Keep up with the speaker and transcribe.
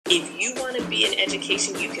be in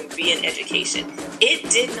education, you can be in education.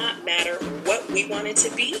 It did not matter what we wanted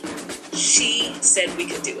to be. She said we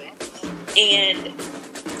could do it. And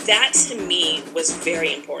that to me was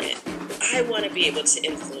very important. I want to be able to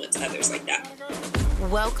influence others like that.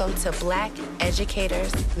 Welcome to Black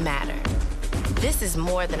Educators Matter. This is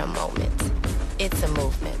more than a moment. It's a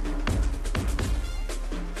movement.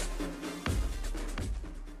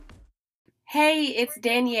 Hey, it's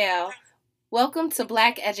Danielle. Welcome to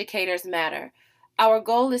Black Educators Matter. Our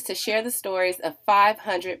goal is to share the stories of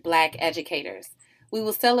 500 Black educators. We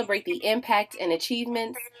will celebrate the impact and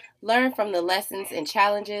achievements, learn from the lessons and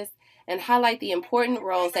challenges, and highlight the important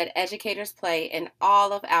roles that educators play in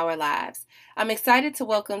all of our lives. I'm excited to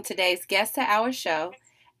welcome today's guest to our show.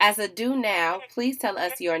 As a do now, please tell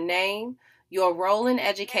us your name, your role in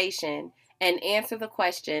education, and answer the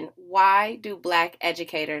question, why do Black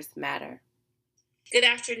educators matter? Good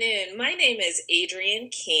afternoon. My name is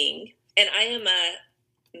Adrienne King, and I am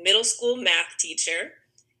a middle school math teacher.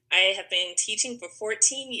 I have been teaching for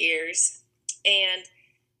 14 years, and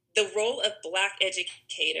the role of Black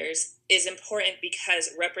educators is important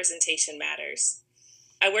because representation matters.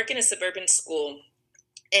 I work in a suburban school,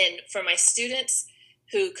 and for my students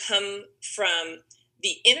who come from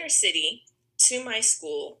the inner city to my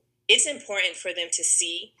school, it's important for them to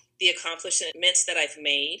see the accomplishments that I've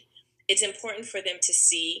made. It's important for them to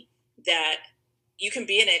see that you can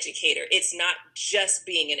be an educator. It's not just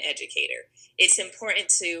being an educator. It's important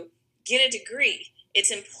to get a degree.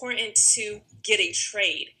 It's important to get a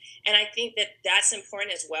trade. And I think that that's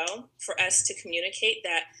important as well for us to communicate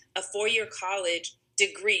that a four-year college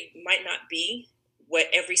degree might not be what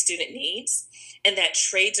every student needs, and that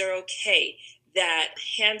trades are okay, that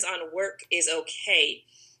hands-on work is okay,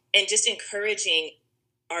 and just encouraging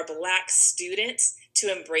our Black students to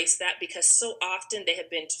embrace that, because so often they have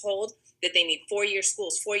been told that they need four-year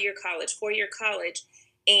schools, four-year college.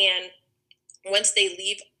 And once they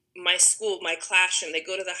leave my school, my classroom, they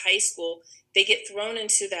go to the high school, they get thrown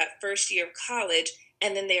into that first year of college,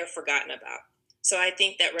 and then they are forgotten about. So I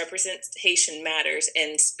think that representation matters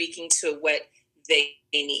and speaking to what they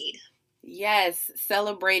need. Yes,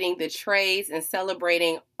 celebrating the trades and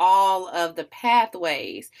celebrating all of the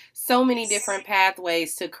pathways. So many different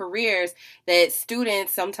pathways to careers that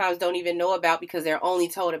students sometimes don't even know about because they're only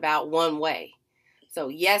told about one way. So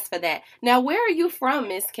yes for that. Now, where are you from,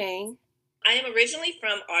 Miss King? I am originally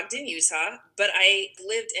from Ogden, Utah, but I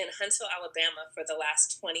lived in Huntsville, Alabama for the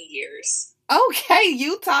last 20 years. Okay,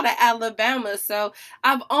 Utah to Alabama. So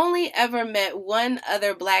I've only ever met one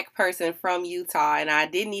other Black person from Utah, and I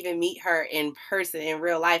didn't even meet her in person in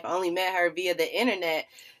real life. I only met her via the internet.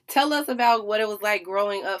 Tell us about what it was like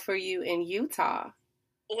growing up for you in Utah.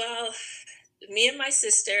 Well, me and my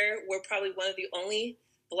sister were probably one of the only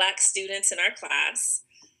Black students in our class.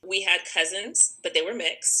 We had cousins, but they were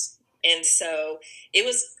mixed. And so it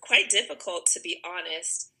was quite difficult, to be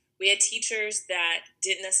honest. We had teachers that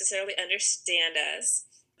didn't necessarily understand us.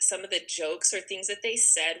 Some of the jokes or things that they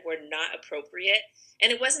said were not appropriate.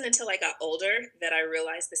 And it wasn't until I got older that I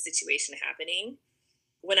realized the situation happening.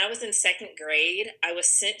 When I was in second grade, I was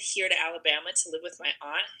sent here to Alabama to live with my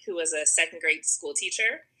aunt, who was a second grade school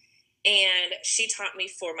teacher. And she taught me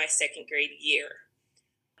for my second grade year.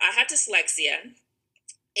 I had dyslexia,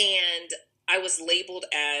 and I was labeled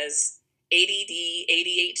as ADD,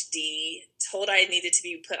 ADHD, told I needed to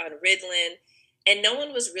be put on Ritalin, and no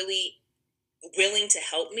one was really willing to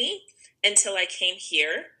help me until I came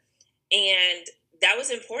here. And that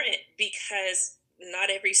was important because not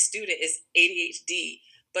every student is ADHD,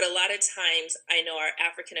 but a lot of times I know our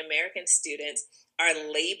African American students are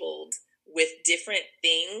labeled with different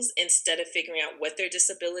things instead of figuring out what their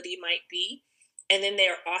disability might be. And then they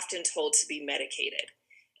are often told to be medicated.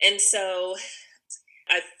 And so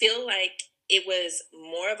I feel like it was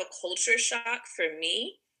more of a culture shock for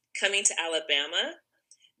me coming to Alabama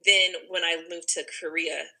than when I moved to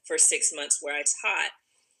Korea for 6 months where I taught.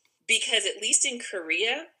 Because at least in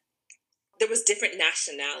Korea, there was different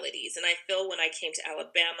nationalities. And I feel when I came to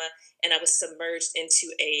Alabama and I was submerged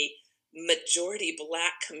into a majority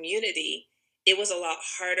Black community, it was a lot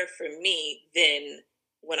harder for me than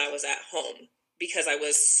when I was at home, because I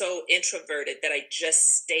was so introverted that I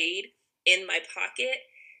just stayed in my pocket,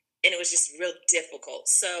 and it was just real difficult.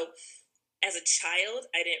 So as a child,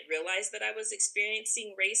 I didn't realize that I was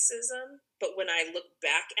experiencing racism, but when I look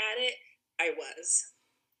back at it, I was.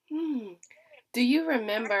 Do you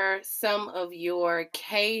remember some of your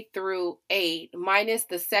K through 8, minus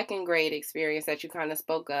the second grade experience that you kind of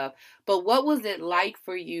spoke of, but what was it like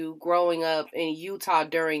for you growing up in Utah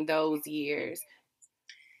during those years?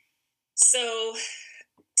 So,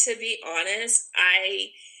 to be honest,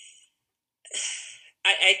 I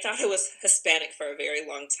I thought I was Hispanic for a very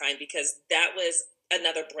long time because that was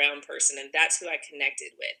another brown person, and that's who I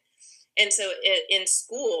connected with. And so in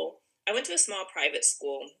school, I went to a small private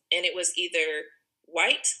school, and it was either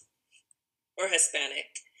white or Hispanic.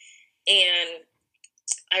 And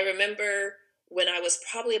I remember when I was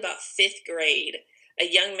probably about fifth grade, a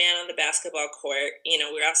young man on the basketball court, we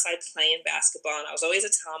were outside playing basketball, and I was always a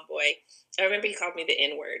tomboy. I remember he called me the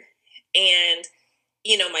N word. And,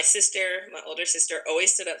 my sister, my older sister,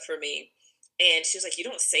 always stood up for me. And she was like, "You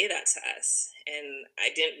don't say that to us." And I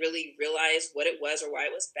didn't really realize what it was or why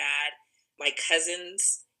it was bad. My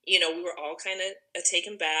cousins, we were all kind of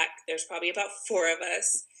taken back. There's probably about four of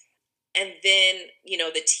us. And then,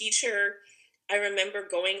 the teacher, I remember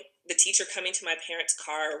the teacher coming to my parents'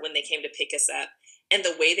 car when they came to pick us up, and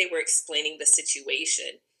the way they were explaining the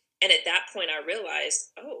situation. And at that point, I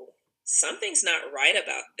realized, oh, something's not right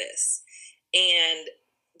about this. And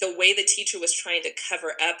the way the teacher was trying to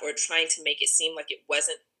cover up or trying to make it seem like it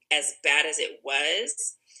wasn't as bad as it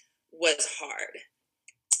was hard.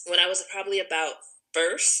 When I was probably about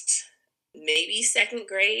first, maybe second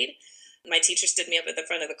grade, my teacher stood me up at the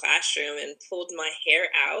front of the classroom and pulled my hair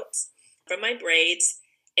out from my braids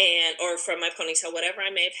and or from my ponytail, whatever I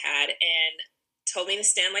may have had, and told me to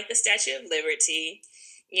stand like the Statue of Liberty.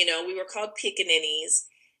 We were called pickaninnies,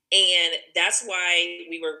 and that's why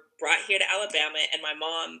we were brought here to Alabama. And my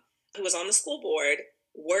mom, who was on the school board,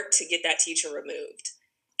 worked to get that teacher removed.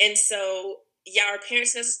 And so, yeah, our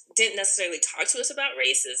parents didn't necessarily talk to us about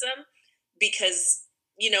racism because,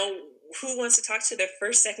 who wants to talk to their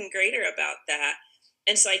first, second grader about that?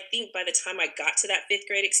 And so I think by the time I got to that fifth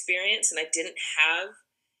grade experience and I didn't have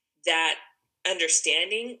that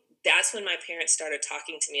understanding, that's when my parents started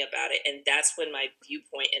talking to me about it. And that's when my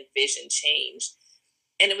viewpoint and vision changed.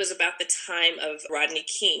 And it was about the time of Rodney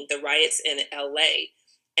King, the riots in LA.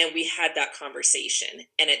 And we had that conversation.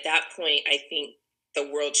 And at that point, I think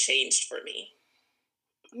the world changed for me.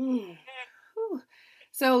 Mm. Whew.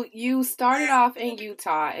 So you started off in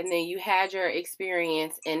Utah and then you had your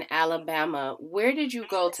experience in Alabama. Where did you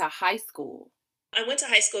go to high school? I went to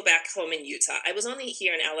high school back home in Utah. I was only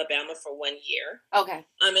here in Alabama for 1 year. Okay.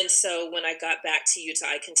 And so when I got back to Utah,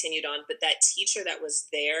 I continued on. But that teacher that was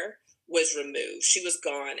there was removed. She was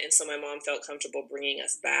gone. And so my mom felt comfortable bringing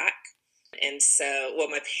us back. And so, well,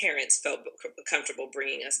 my parents felt comfortable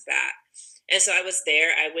bringing us back. And so I was there.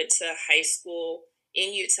 I went to high school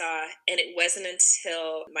in Utah. And it wasn't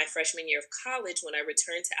until my freshman year of college when I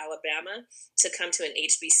returned to Alabama to come to an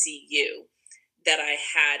HBCU that I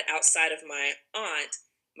had, outside of my aunt,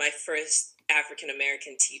 my first African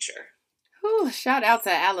American teacher. Whew, shout out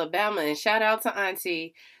to Alabama and shout out to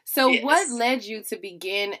Auntie. So, what Yes. led you to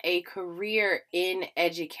begin a career in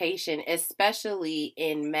education, especially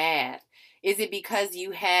in math? Is it because you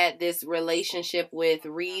had this relationship with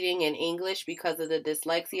reading and English because of the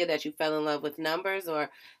dyslexia that you fell in love with numbers, or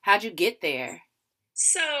how'd you get there?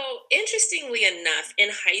 So, interestingly enough, in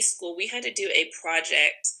high school, we had to do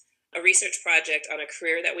a research project on a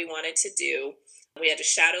career that we wanted to do. We had to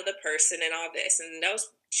shadow the person and all this. And that was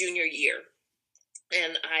junior year.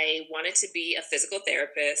 And I wanted to be a physical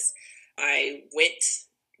therapist. I went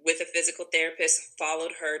with a physical therapist,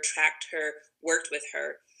 followed her, tracked her, worked with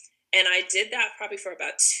her. And I did that probably for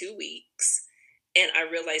about 2 weeks. And I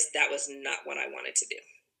realized that was not what I wanted to do.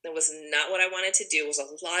 That was not what I wanted to do. It was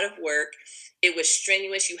a lot of work. It was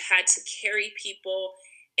strenuous. You had to carry people.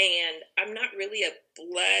 And I'm not really a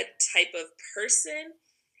blood type of person.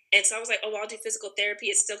 And so I was like, oh, well, I'll do physical therapy.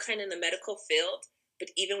 It's still kind of in the medical field. But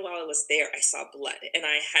even while I was there, I saw blood and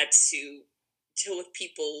I had to deal with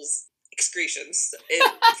people's excretions,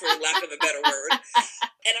 for lack of a better word.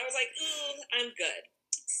 And I was like, ooh, I'm good.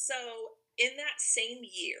 So in that same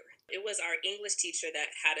year, it was our English teacher that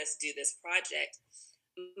had us do this project.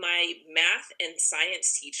 My math and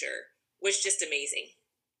science teacher was just amazing.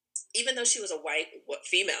 Even though she was a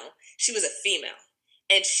female, she was a female.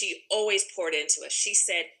 And she always poured into us. She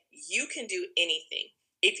said, you can do anything.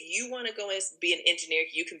 If you want to go and be an engineer,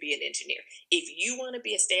 you can be an engineer. If you want to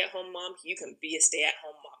be a stay at home mom, you can be a stay at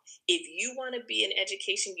home mom. If you want to be in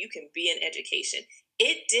education, you can be in education.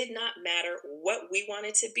 It did not matter what we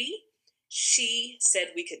wanted to be. She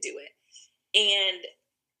said we could do it. And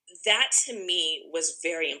that to me was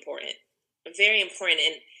very important. Very important.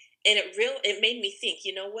 And it made me think,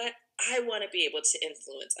 you know what? I want to be able to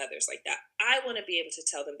influence others like that. I want to be able to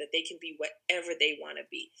tell them that they can be whatever they want to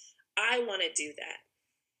be. I want to do that.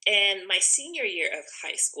 And my senior year of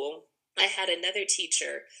high school, I had another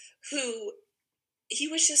teacher who he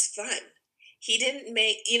was just fun. He didn't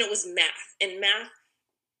it was math. And math,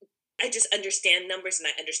 I just understand numbers and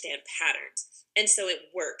I understand patterns. And so it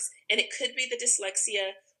works. And it could be the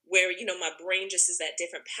dyslexia where, my brain just is that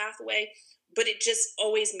different pathway, but it just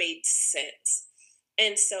always made sense.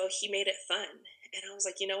 And so he made it fun. And I was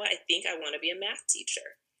like, you know what? I think I want to be a math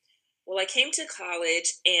teacher. Well, I came to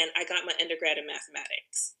college and I got my undergrad in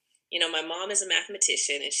mathematics. My mom is a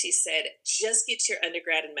mathematician and she said, just get your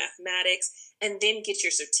undergrad in mathematics and then get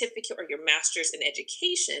your certificate or your master's in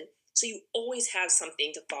education. So you always have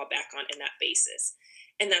something to fall back on in that basis.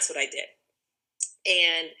 And that's what I did.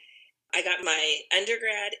 And I got my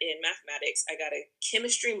undergrad in mathematics. I got a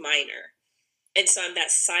chemistry minor. And so I'm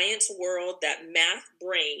that science world, that math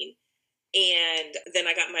brain. And then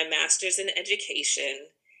I got my master's in education.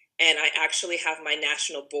 And I actually have my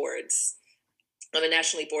national boards. I'm a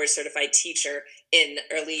nationally board certified teacher in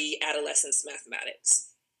early adolescence mathematics.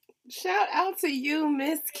 Shout out to you,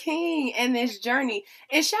 Miss King, and this journey.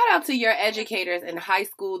 And shout out to your educators in high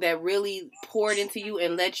school that really poured into you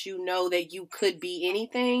and let you know that you could be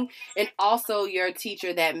anything. And also your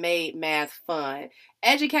teacher that made math fun.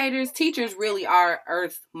 Educators, teachers really are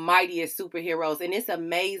Earth's mightiest superheroes. And it's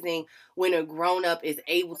amazing when a grown-up is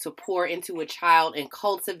able to pour into a child and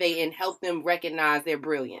cultivate and help them recognize their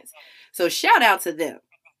brilliance. So shout out to them.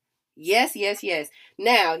 Yes, yes, yes.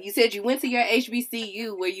 Now, you said you went to your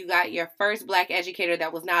HBCU where you got your first Black educator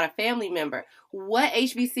that was not a family member. What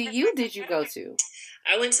HBCU did you go to?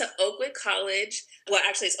 I went to Oakwood College. Well,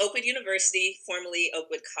 actually, it's Oakwood University, formerly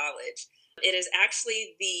Oakwood College. It is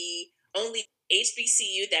actually the only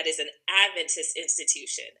HBCU that is an Adventist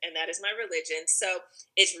institution, and that is my religion. So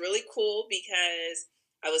it's really cool because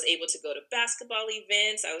I was able to go to basketball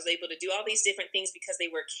events. I was able to do all these different things because they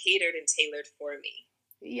were catered and tailored for me.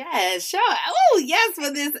 Yes, sure. Oh, yes,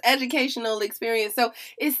 for this educational experience. So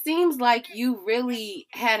it seems like you really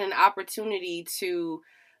had an opportunity to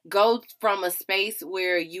go from a space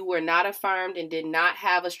where you were not affirmed and did not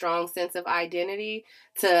have a strong sense of identity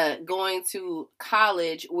to going to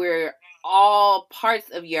college where all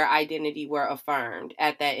parts of your identity were affirmed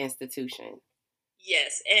at that institution.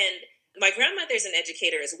 Yes, and my grandmother's an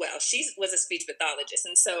educator as well. She was a speech pathologist.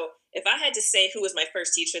 And so if I had to say who was my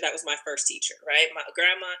first teacher, that was my first teacher, right? My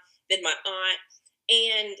grandma, then my aunt.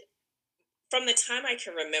 And from the time I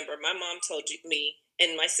can remember, my mom told me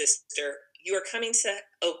and my sister, you are coming to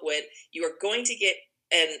Oakwood. You are going to get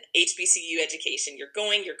an HBCU education. You're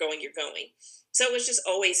going, you're going, you're going. So it was just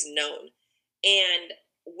always known. And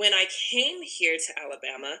when I came here to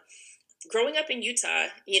Alabama, growing up in Utah,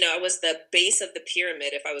 I was the base of the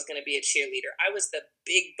pyramid if I was going to be a cheerleader. I was the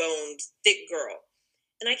big boned, thick girl.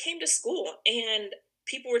 And I came to school and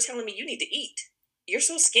people were telling me, you need to eat. You're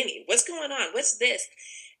so skinny. What's going on? What's this?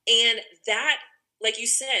 And that, like you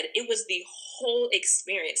said, it was the whole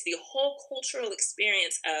experience, the whole cultural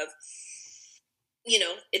experience of,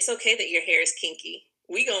 it's okay that your hair is kinky.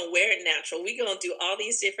 We gonna wear it natural. We gonna do all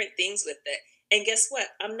these different things with it. And guess what?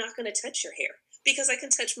 I'm not gonna touch your hair because I can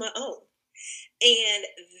touch my own. And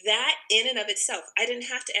that in and of itself, I didn't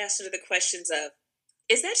have to answer the questions of,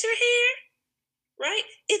 is that your hair? Right?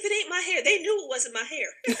 If it ain't my hair, they knew it wasn't my hair.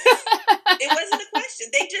 It wasn't a question.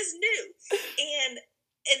 They just knew.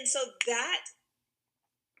 And so that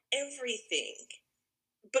everything.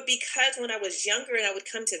 But because when I was younger and I would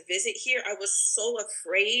come to visit here, I was so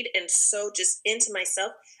afraid and so just into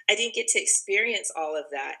myself, I didn't get to experience all of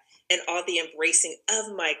that and all the embracing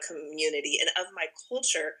of my community and of my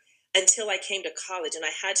culture until I came to college. And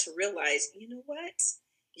I had to realize, you know what?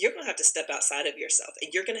 You're going to have to step outside of yourself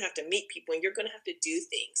and you're going to have to meet people and you're going to have to do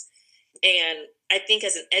things. And I think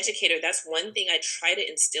as an educator, that's one thing I try to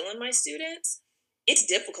instill in my students. It's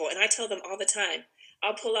difficult. And I tell them all the time,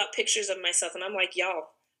 I'll pull out pictures of myself and I'm like, y'all,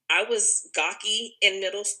 I was gawky in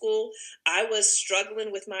middle school. I was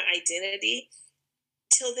struggling with my identity.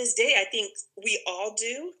 Till this day, I think we all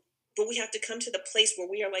do, but we have to come to the place where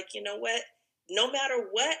we are like, you know what? No matter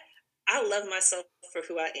what, I love myself for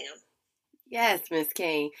who I am. Yes, Miss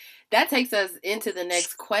King. That takes us into the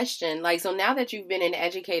next question. So now that you've been an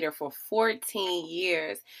educator for 14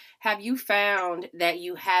 years, have you found that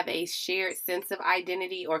you have a shared sense of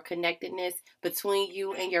identity or connectedness between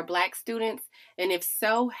you and your Black students? And if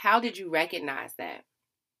so, how did you recognize that?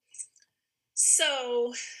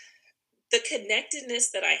 So the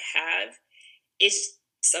connectedness that I have is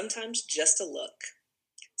sometimes just a look,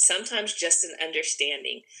 sometimes just an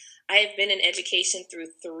understanding. I have been in education through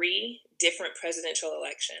 3 different presidential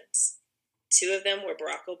elections. 2 of them were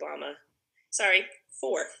Barack Obama. Sorry,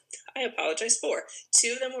 4. I apologize, 4.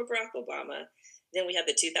 2 of them were Barack Obama. Then we had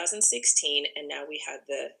the 2016, and now we had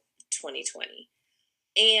the 2020.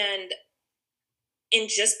 And in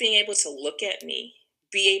just being able to look at me,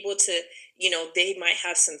 be able to, they might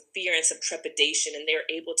have some fear and some trepidation, and they're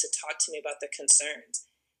able to talk to me about their concerns,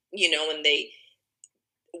 and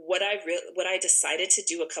what I decided to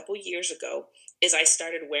do a couple years ago is I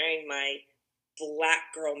started wearing my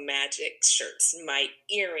Black Girl Magic shirts, my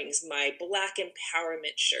earrings, my Black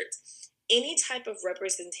empowerment shirts, any type of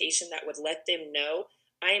representation that would let them know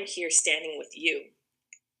I am here standing with you.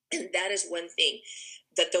 And that is one thing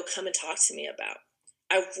that they'll come and talk to me about.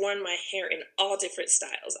 I've worn my hair in all different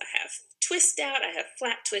styles. I have twist out, I have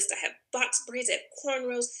flat twist, I have box braids, I have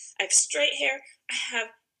cornrows, I have straight hair. I have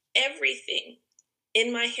everything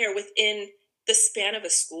in my hair within the span of a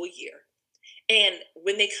school year. And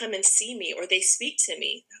when they come and see me or they speak to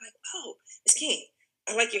me, they're like, "Oh, Miss King,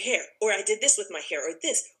 I like your hair," or "I did this with my hair," or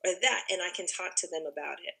this or that. And I can talk to them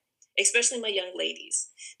about it, especially my young ladies.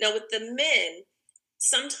 Now, with the men,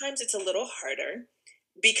 sometimes it's a little harder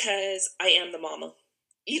because I am the mama.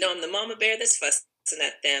 I'm the mama bear that's fussing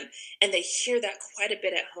at them, and they hear that quite a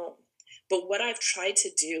bit at home. But what I've tried to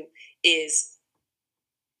do is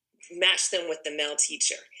match them with the male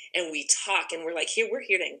teacher, and we talk, and we're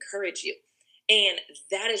here to encourage you. And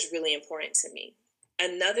that is really important to me.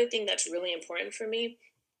 Another thing that's really important for me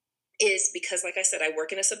is because, like I said, I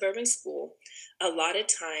work in a suburban school. A lot of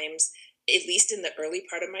times, at least in the early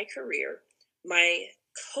part of my career, my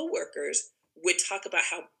coworkers would talk about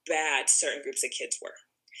how bad certain groups of kids were.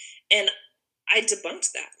 And I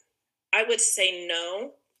debunked that. I would say,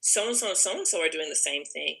 no, so and so and so and so are doing the same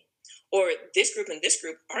thing. Or this group and this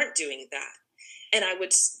group aren't doing that. And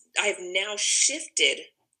I've now shifted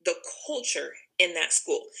the culture in that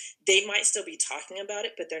school. They might still be talking about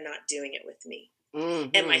it, but they're not doing it with me.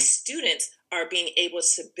 Mm-hmm. And my students are being able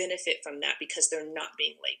to benefit from that because they're not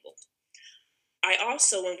being labeled. I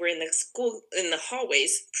also, when we're in the school, in the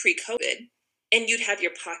hallways pre-COVID, and you'd have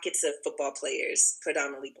your pockets of football players,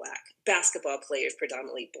 predominantly Black, basketball players,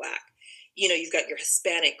 predominantly Black. You've got your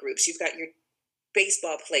Hispanic groups, you've got your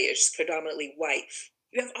baseball players, predominantly white.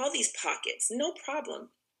 You have all these pockets, no problem.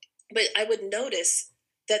 But I would notice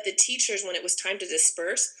that the teachers, when it was time to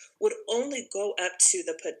disperse, would only go up to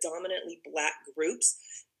the predominantly Black groups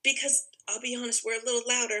because, I'll be honest, we're a little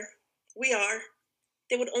louder. We are.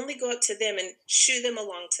 They would only go up to them and shoo them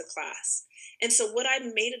along to class. And so what I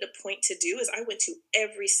made it a point to do is I went to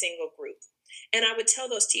every single group. And I would tell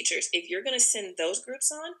those teachers, if you're going to send those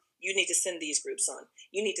groups on, you need to send these groups on.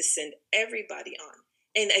 You need to send everybody on.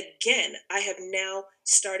 And again, I have now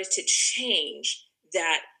started to change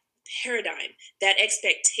that paradigm, that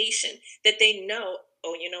expectation that they know,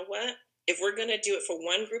 oh, you know what? If we're going to do it for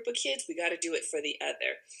one group of kids, we got to do it for the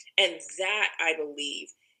other. And that, I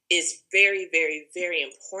believe, is very, very, very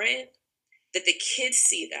important, that the kids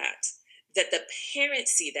see that the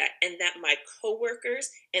parents see that, and that my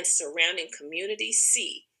coworkers and surrounding community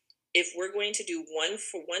see. If we're going to do one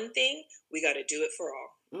for one thing, we got to do it for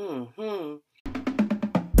all. Mm-hmm.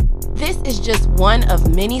 This is just one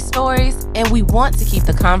of many stories, and we want to keep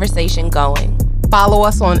the conversation going. Follow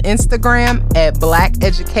us on Instagram at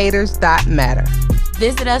blackeducators.matter.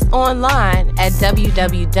 Visit us online at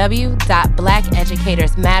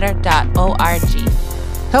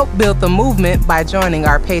www.blackeducatorsmatter.org. Help build the movement by joining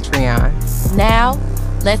our Patreon. Now,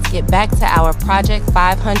 let's get back to our Project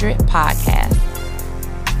 500 podcast.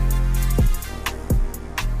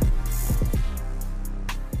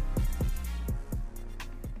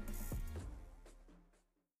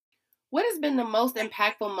 What has been the most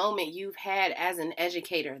impactful moment you've had as an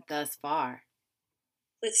educator thus far?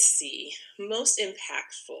 Let's see, most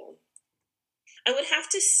impactful. I would have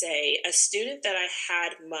to say a student that I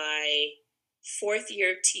had my 4th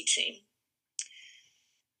year of teaching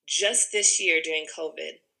just this year during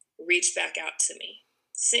COVID reached back out to me,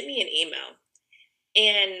 sent me an email,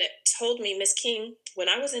 and told me, "Miss King, when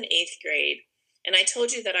I was in 8th grade, and I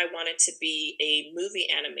told you that I wanted to be a movie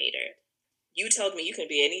animator, you told me you can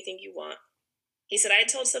be anything you want." He said, "I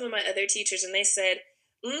told some of my other teachers and they said,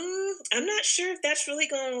 I'm not sure if that's really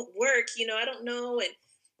going to work. I don't know." And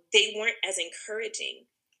they weren't as encouraging.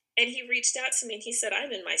 And he reached out to me and he said,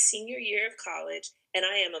 "I'm in my senior year of college and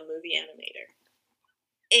I am a movie animator."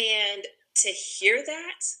 And to hear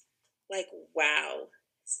that, like, wow,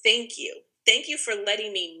 thank you. Thank you for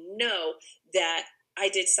letting me know that I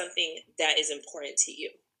did something that is important to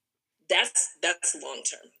you. That's long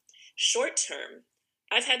term. Short term,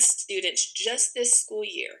 I've had students just this school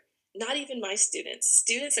year, not even my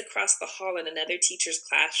students across the hall in another teacher's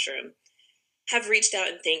classroom have reached out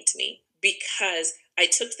and thanked me because I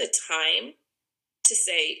took the time to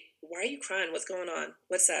say, "Why are you crying? What's going on?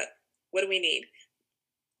 What's up? What do we need?"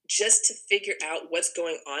 Just to figure out what's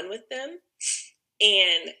going on with them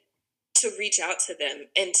and to reach out to them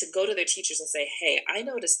and to go to their teachers and say, hey, I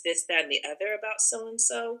noticed this, that, and the other about so and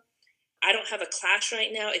so. I don't have a class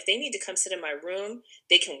right now. If they need to come sit in my room,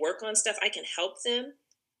 they can work on stuff. I can help them.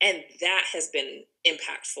 And that has been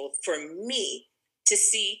impactful for me to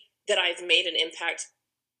see that I've made an impact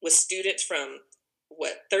with students from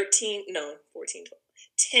 14, 12,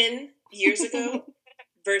 10 years ago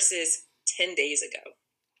versus 10 days ago.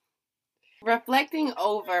 Reflecting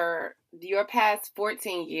over your past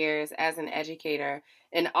 14 years as an educator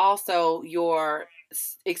and also your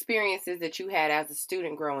experiences that you had as a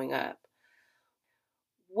student growing up,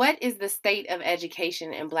 what is the state of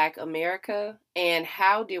education in Black America and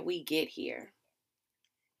how did we get here?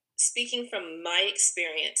 Speaking from my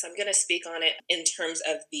experience, I'm going to speak on it in terms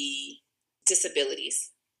of the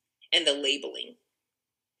disabilities and the labeling,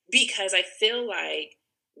 because I feel like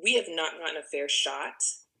we have not gotten a fair shot,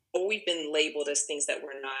 or we've been labeled as things that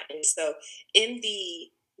we're not. And so in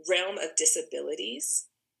the realm of disabilities,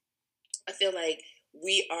 I feel like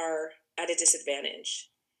we are at a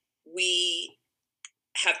disadvantage. We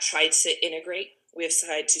have tried to integrate, we have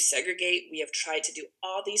tried to segregate, we have tried to do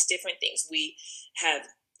all these different things. We have,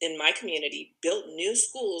 in my community, built new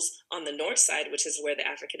schools on the north side, which is where the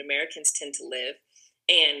African Americans tend to live.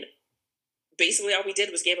 And basically all we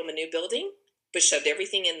did was gave them a new building, but shoved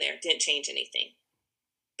everything in there, didn't change anything.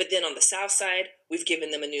 But then on the south side, we've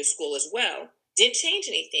given them a new school as well. Didn't change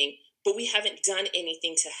anything, but we haven't done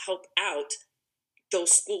anything to help out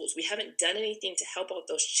those schools. We haven't done anything to help out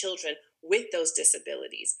those children with those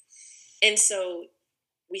disabilities. And so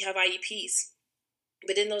we have IEPs,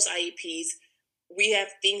 but in those IEPs, we have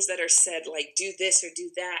things that are said like, do this or do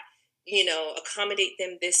that, accommodate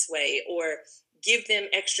them this way or give them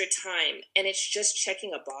extra time. And it's just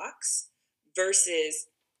checking a box versus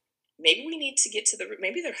maybe we need to get to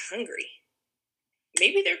maybe they're hungry.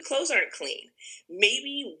 Maybe their clothes aren't clean.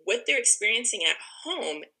 Maybe what they're experiencing at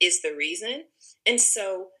home is the reason. And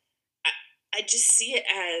so I just see it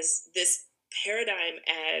as this paradigm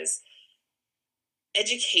as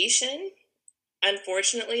education,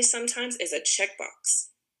 unfortunately, sometimes is a checkbox.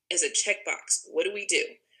 What do?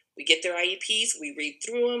 We get their IEPs, we read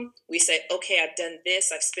through them, we say, okay, I've done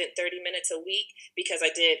this, I've spent 30 minutes a week because I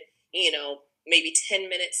did, maybe 10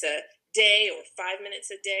 minutes a day or 5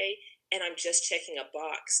 minutes a day, and I'm just checking a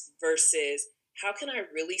box versus how can I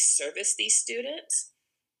really service these students?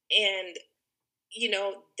 And,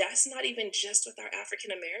 that's not even just with our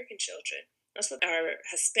African American children. That's with our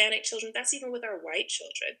Hispanic children. That's even with our white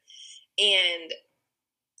children. And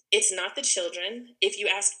it's not the children. If you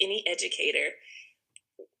ask any educator,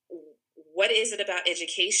 what is it about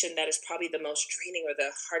education that is probably the most draining or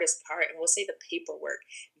the hardest part? And we'll say the paperwork,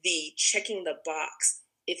 the checking the box.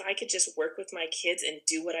 If I could just work with my kids and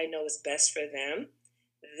do what I know is best for them,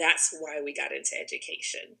 that's why we got into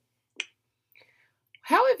education.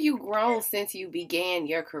 How have you grown since you began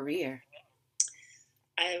your career?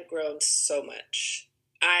 I have grown so much.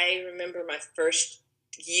 I remember my first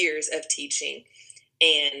years of teaching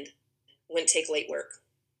and wouldn't take late work.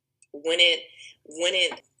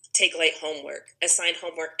 Wouldn't take late homework. Assigned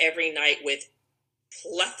homework every night with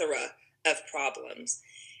plethora of problems.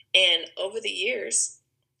 And over the years,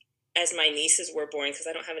 as my nieces were born, because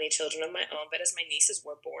I don't have any children of my own, but as my nieces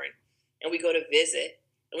were born, and we go to visit,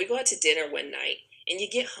 and we go out to dinner one night, and you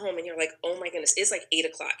get home and you're like, oh my goodness, it's like 8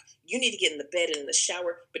 o'clock. You need to get in the bed and in the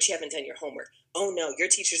shower, but you haven't done your homework. Oh no, your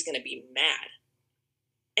teacher's going to be mad.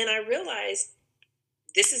 And I realized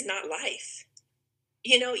this is not life.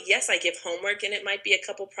 Yes, I give homework and it might be a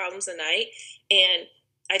couple problems a night. And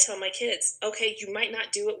I tell my kids, okay, you might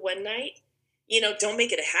not do it one night. Don't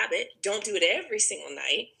make it a habit. Don't do it every single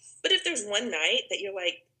night. But if there's one night that you're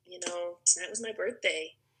like, tonight was my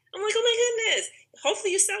birthday. I'm like, oh my goodness,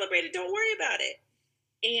 hopefully you celebrated. Don't worry about it.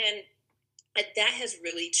 And that has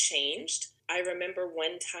really changed. I remember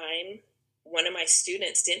one time, one of my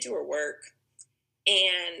students didn't do her work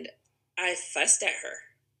and I fussed at her.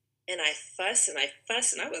 And I fussed and I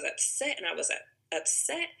fussed and I was upset and I was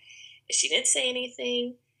upset. And she didn't say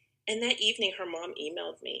anything. And that evening, her mom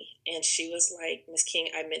emailed me and she was like, Miss King,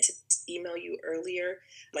 I meant to email you earlier,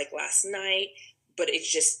 like last night, but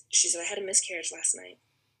she said, I had a miscarriage last night.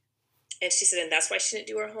 And she said, and that's why she didn't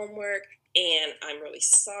do her homework. And I'm really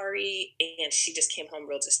sorry. And she just came home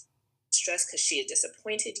real distressed because she had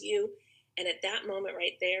disappointed you. And at that moment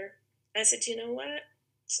right there, I said, you know what?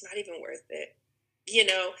 It's not even worth it.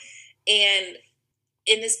 And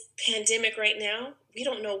in this pandemic right now, we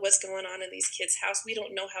don't know what's going on in these kids' house. We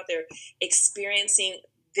don't know how they're experiencing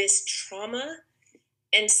this trauma.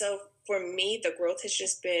 And so for me, the growth has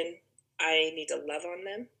just been, I need to love on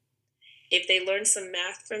them. If they learn some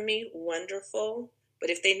math from me, wonderful. But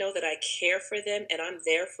if they know that I care for them and I'm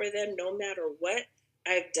there for them no matter what,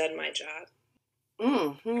 I've done my job.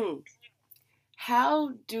 Hmm.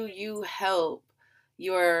 How do you help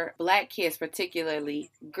your Black kids, particularly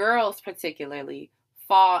girls, particularly,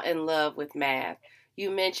 fall in love with math? You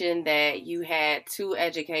mentioned that you had two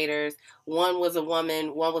educators. One was a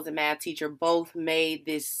woman, one was a math teacher. Both made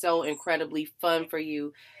this so incredibly fun for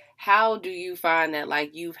you. How do you find that,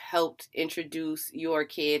 like, you've helped introduce your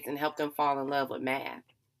kids and help them fall in love with math?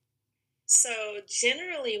 So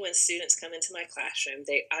generally when students come into my classroom,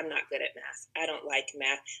 I'm not good at math. I don't like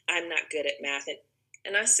math. I'm not good at math.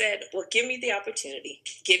 And I said, well, give me the opportunity.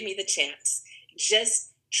 Give me the chance.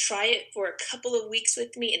 Just try it for a couple of weeks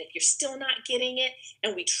with me. And if you're still not getting it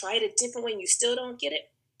and we try it a different way and you still don't get it,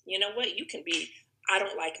 you know what? You can be, I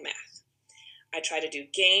don't like math. I try to do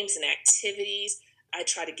games and activities. I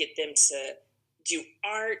try to get them to do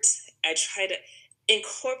art. I try to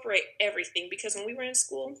incorporate everything because when we were in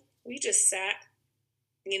school, we just sat,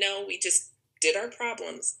 we just did our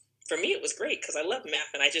problems. For me, it was great because I love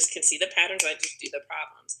math and I just can see the patterns. I just do the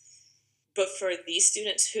problems. But for these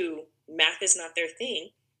students who math is not their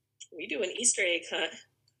thing, we do an Easter egg hunt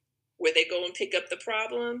where they go and pick up the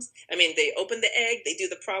problems. I mean, they open the egg, they do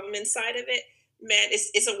the problem inside of it. Man,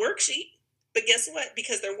 it's a worksheet. But guess what?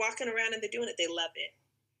 Because they're walking around and they're doing it, they love it.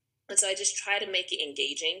 And so I just try to make it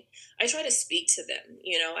engaging. I try to speak to them.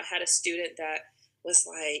 I had a student that was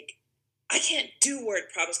like, I can't do word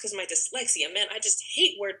problems because of my dyslexia. Man, I just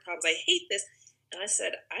hate word problems. I hate this. And I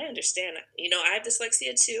said, I understand. I have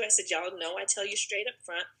dyslexia too. I said, y'all know I tell you straight up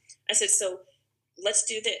front. I said, so let's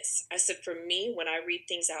do this. I said, for me, when I read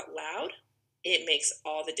things out loud, it makes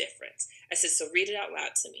all the difference. I said, so read it out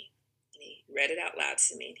loud to me. And he read it out loud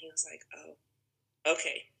to me. And he was like, oh,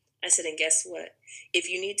 okay. I said, and guess what? If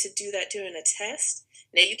you need to do that during a test,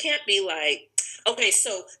 now you can't be like, okay,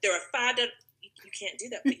 so there are five. You can't do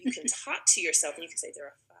that, but you can talk to yourself and you can say, there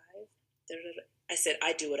are five. Da, da, da. I said,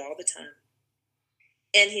 I do it all the time.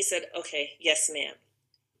 And he said, okay, yes, ma'am.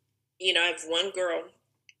 I have one girl,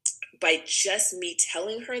 by just me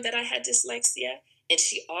telling her that I had dyslexia, and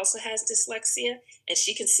she also has dyslexia, and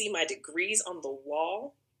she can see my degrees on the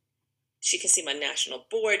wall. She can see my national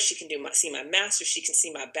board. She can see my master's. She can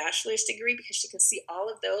see my bachelor's degree because she can see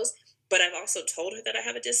all of those. But I've also told her that I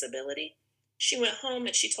have a disability. She went home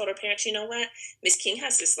and she told her parents, you know what? Miss King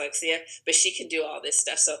has dyslexia, but she can do all this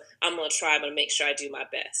stuff. So I'm going to try. I'm going to make sure I do my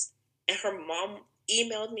best. And her mom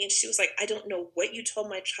emailed me and she was like, I don't know what you told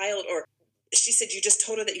my child. Or she said, you just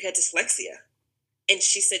told her that you had dyslexia. And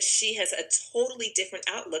she said she has a totally different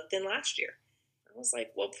outlook than last year. I was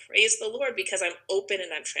like, well, praise the Lord, because I'm open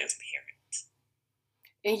and I'm transparent.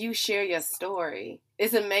 And you share your story.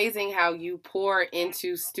 It's amazing how you pour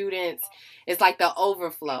into students. It's like the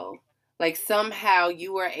overflow. Like somehow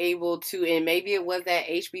you were able to, and maybe it was that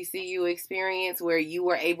HBCU experience where you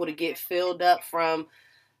were able to get filled up from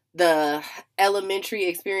the elementary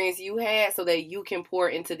experience you had so that you can pour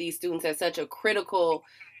into these students at such a critical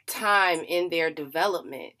time in their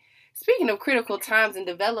development. Speaking of critical times in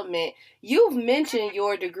development, you've mentioned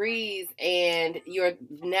your degrees and your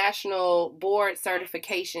national board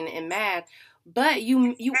certification in math, but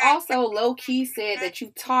you also low-key said that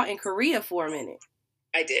you taught in Korea for a minute.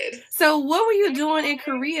 I did. So what were you doing in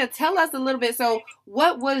Korea? Tell us a little bit. So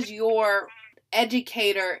what was your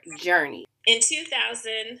educator journey? In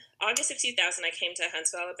 2000, August of 2000, I came to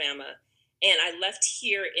Huntsville, Alabama, and I left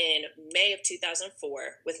here in May of 2004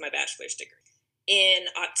 with my bachelor's degree. In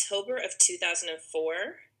October of 2004,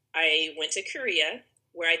 I went to Korea,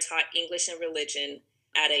 where I taught English and religion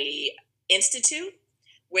at a institute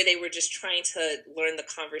where they were just trying to learn the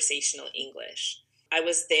conversational English. I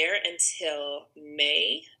was there until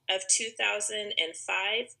May of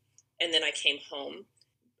 2005, and then I came home.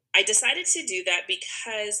 I decided to do that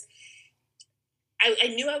because I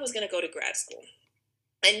knew I was going to go to grad school.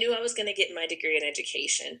 I knew I was going to get my degree in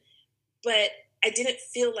education, but I didn't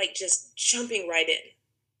feel like just jumping right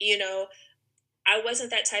in. I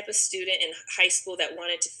wasn't that type of student in high school that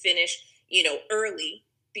wanted to finish, early,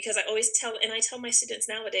 because I tell my students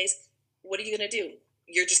nowadays, what are you going to do?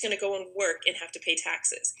 You're just going to go and work and have to pay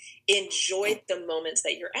taxes. Enjoy the moments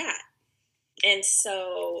that you're at. And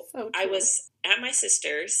so I was at my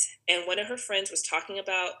sister's, and one of her friends was talking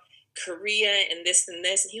about Korea and this, and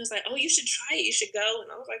he was like, oh, you should try it, you should go.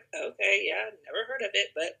 And I was like, okay, yeah, never heard of it,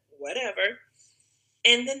 but whatever.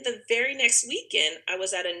 And then the very next weekend, I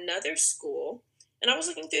was at another school, and I was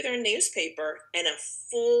looking through their newspaper, and a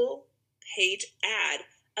full page ad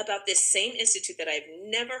about this same institute that I've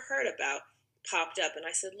never heard about popped up. And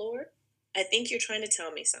I said, Lord, I think you're trying to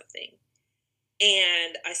tell me something.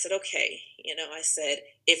 And I said, okay, I said,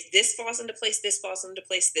 if this falls into place, this falls into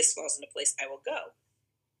place, this falls into place, I will go.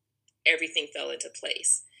 Everything fell into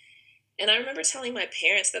place. And I remember telling my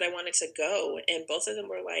parents that I wanted to go, and both of them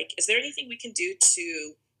were like, is there anything we can do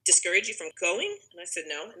to discourage you from going? And I said,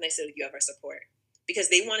 no. And they said, you have our support. Because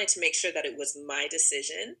they wanted to make sure that it was my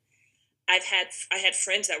decision. I had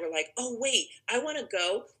friends that were like, oh, wait, I want to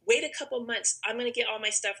go. Wait a couple months. I'm going to get all my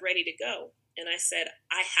stuff ready to go. And I said,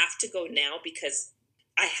 I have to go now because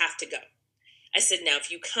I have to go. I said, now,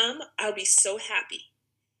 if you come, I'll be so happy.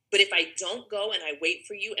 But if I don't go and I wait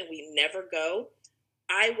for you and we never go,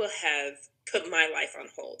 I will have put my life on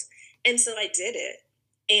hold. And so I did it.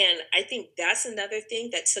 And I think that's another thing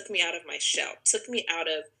that took me out of my shell, took me out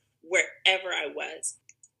of wherever I was.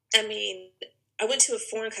 I mean, I went to a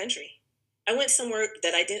foreign country. I went somewhere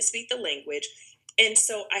that I didn't speak the language. And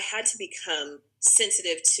so I had to become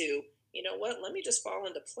sensitive to, you know what, let me just fall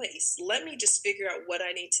into place. Let me just figure out what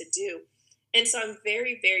I need to do. And so I'm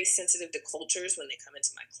very, very sensitive to cultures when they come into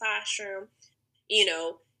my classroom,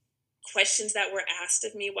 questions that were asked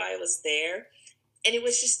of me while I was there. And it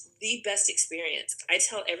was just the best experience. I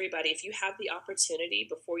tell everybody, if you have the opportunity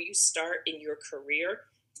before you start in your career,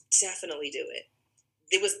 definitely do it.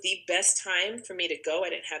 It was the best time for me to go. I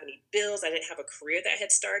didn't have any bills. I didn't have a career that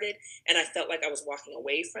had started, and I felt like I was walking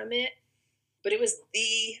away from it. But it was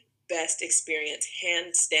the best experience,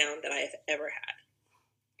 hands down, that I have ever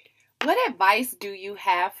had. What advice do you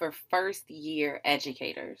have for first-year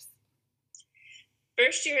educators?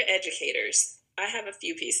 First-year educators, I have a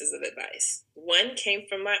few pieces of advice. One came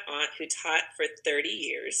from my aunt who taught for 30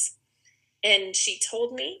 years, and she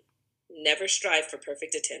told me, never strive for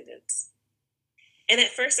perfect attendance. And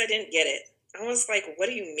at first I didn't get it. I was like, what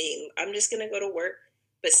do you mean? I'm just going to go to work.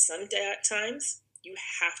 But sometimes you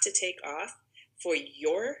have to take off for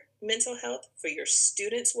your mental health, for your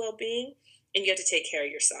students' well-being, and you have to take care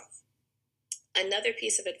of yourself. Another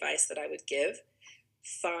piece of advice that I would give,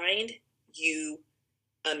 find you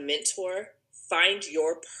a mentor, find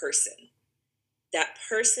your person. That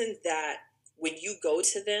person that when you go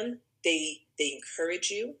to them, they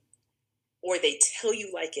encourage you or they tell you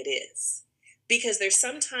like it is. Because there's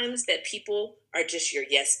sometimes that people are just your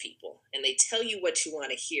yes people and they tell you what you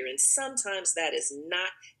want to hear. And sometimes that is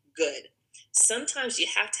not good. Sometimes you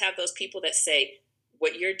have to have those people that say,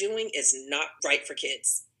 what you're doing is not right for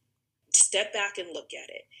kids. Step back and look at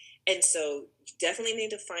it. And so you definitely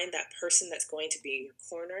need to find that person that's going to be in your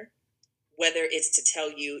corner, whether it's to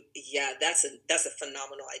tell you, yeah, that's a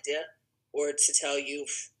phenomenal idea, or to tell you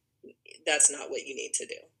that's not what you need to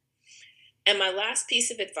do. And my last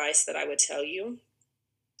piece of advice that I would tell you,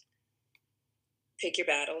 pick your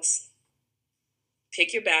battles.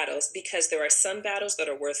 Pick your battles, because there are some battles that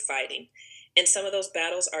are worth fighting. And some of those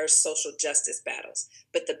battles are social justice battles.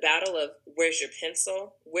 But the battle of where's your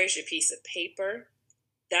pencil, where's your piece of paper,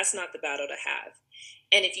 that's not the battle to have.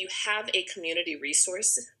 And if you have a community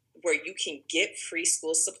resource where you can get free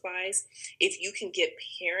school supplies, if you can get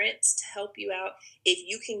parents to help you out, if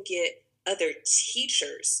you can get other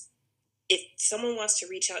teachers, if someone wants to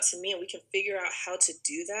reach out to me and we can figure out how to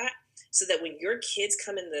do that so that when your kids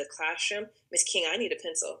come in the classroom, Miss King, I need a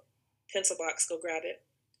pencil. Pencil box, go grab it.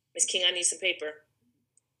 Miss King, I need some paper.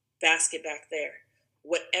 Basket back there.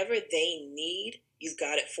 Whatever they need, you've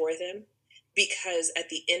got it for them. Because at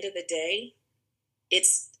the end of the day,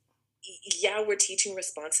 we're teaching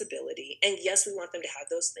responsibility. And yes, we want them to have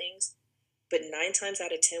those things. But 9 times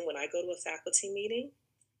out of 10, when I go to a faculty meeting,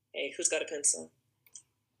 hey, who's got a pencil?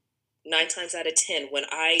 9 times out of 10, when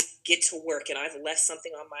I get to work and I've left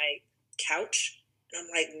something on my couch, and I'm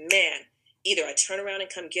like, man, either I turn around and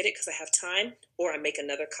come get it because I have time, or I make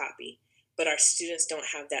another copy. But our students don't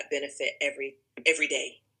have that benefit every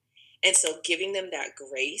day. And so giving them that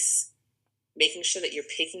grace, making sure that you're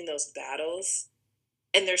picking those battles.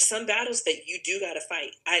 And there's some battles that you do got to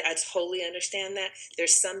fight. I totally understand that.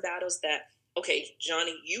 There's some battles that, okay,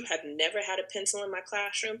 Johnny, you have never had a pencil in my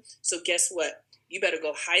classroom. So guess what? You better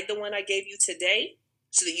go hide the one I gave you today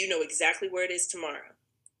so that you know exactly where it is tomorrow.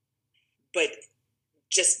 But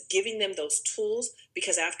just giving them those tools,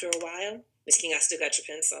 because after a while, Miss King, I still got your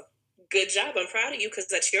pencil. Good job. I'm proud of you because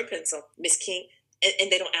that's your pencil, Miss King.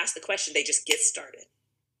 And they don't ask the question. They just get started.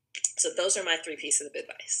 So those are my 3 pieces of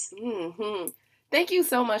advice. Mm-hmm. Thank you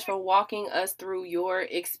so much for walking us through your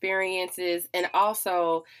experiences and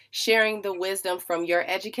also sharing the wisdom from your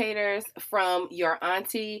educators, from your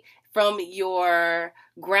auntie, from your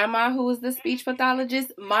grandma who was the speech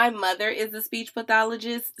pathologist. My mother is a speech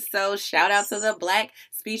pathologist, so shout out to the Black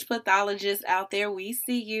speech pathologists out there. We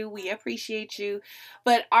see you. We appreciate you.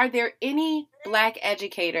 But are there any Black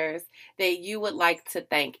educators that you would like to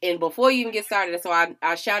thank? And before you even get started, so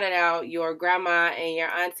I shouted out your grandma and your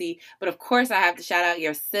auntie, but of course I have to shout out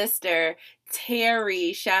your sister,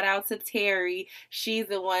 Terry. Shout out to Terry. She's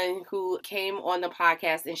the one who came on the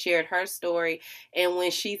podcast and shared her story. And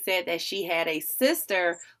when she said that she had a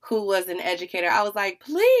sister who was an educator, I was like,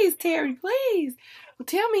 please, Terry, please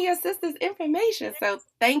tell me your sister's information. So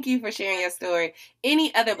thank you for sharing your story.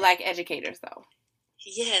 Any other Black educators, though?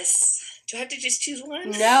 Yes. Do I have to just choose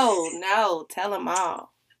one? No. Tell them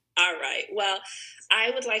all. All right. Well,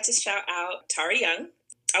 I would like to shout out Tara Young.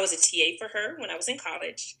 I was a TA for her when I was in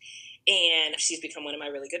college, and she's become one of my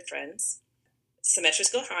really good friends.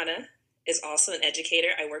 Symetris Gohana is also an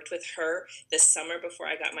educator. I worked with her this summer before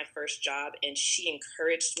I got my first job, and she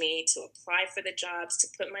encouraged me to apply for the jobs, to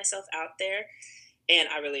put myself out there, and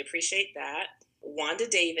I really appreciate that. Wanda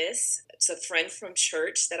Davis, it's a friend from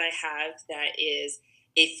church that I have that is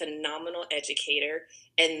a phenomenal educator,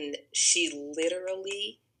 and she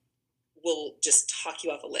literally will just talk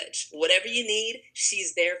you off a ledge. Whatever you need,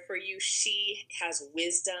 she's there for you. She has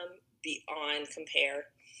wisdom beyond compare.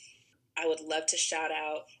 I would love to shout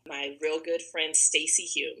out my real good friend, Stacy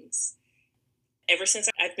Humes. Ever since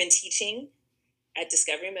I've been teaching at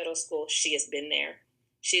Discovery Middle School, she has been there.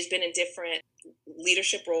 She's been in different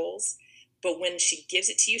leadership roles, but when she gives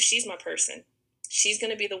it to you, she's my person. She's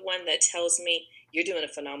going to be the one that tells me, you're doing a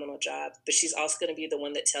phenomenal job, but she's also going to be the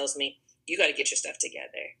one that tells me, you got to get your stuff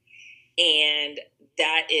together. And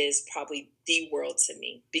that is probably the world to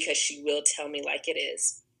me, because she will tell me like it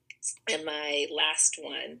is. And my last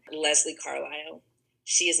one, Leslie Carlisle.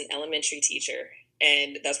 She is an elementary teacher,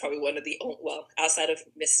 and that's probably one of the, well, outside of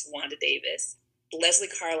Miss Wanda Davis, Leslie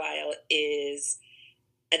Carlisle is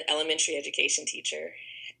an elementary education teacher.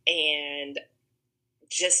 And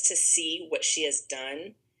just to see what she has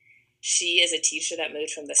done, she is a teacher that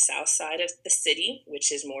moved from the south side of the city,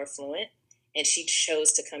 which is more affluent, and she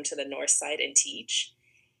chose to come to the north side and teach.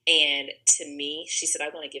 And to me, she said, I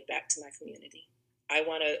want to give back to my community.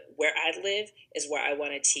 Where I live is where I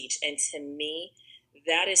want to teach. And to me,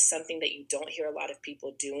 that is something that you don't hear a lot of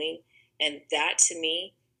people doing. And that to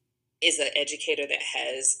me is an educator that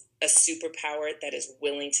has a superpower that is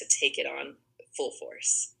willing to take it on full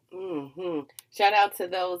force. Mm-hmm. Shout out to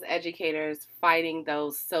those educators fighting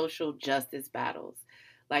those social justice battles,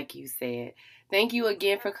 like you said. Thank you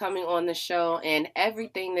again for coming on the show, and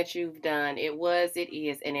everything that you've done. It was, it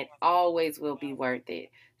is, and it always will be worth it.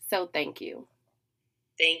 So thank you.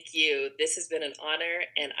 Thank you. This has been an honor,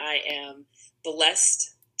 and I am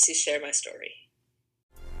blessed to share my story.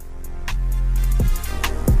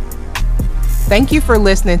 Thank you for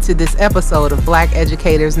listening to this episode of Black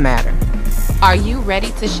Educators Matter. Are you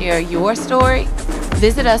ready to share your story?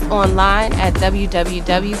 Visit us online at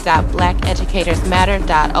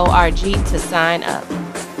www.blackeducatorsmatter.org to sign up.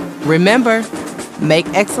 Remember, make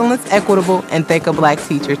excellence equitable and thank a Black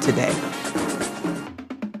teacher today.